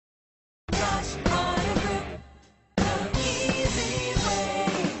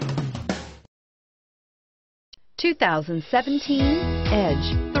2017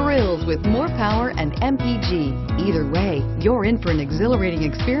 Edge. Thrills with more power and MPG. Either way, you're in for an exhilarating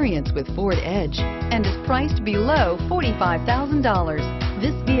experience with Ford Edge and is priced below $45,000.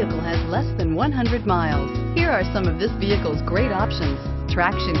 This vehicle has less than 100 miles. Here are some of this vehicle's great options: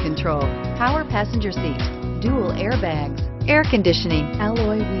 traction control, power passenger seat, dual airbags, air conditioning,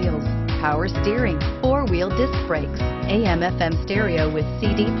 alloy wheels, power steering, four-wheel disc brakes, AM/FM stereo with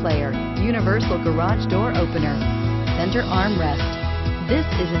CD player, universal garage door opener, center armrest. This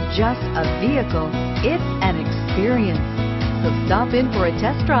isn't just a vehicle, it's an experience. So stop in for a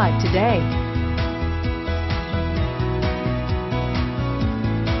test drive today.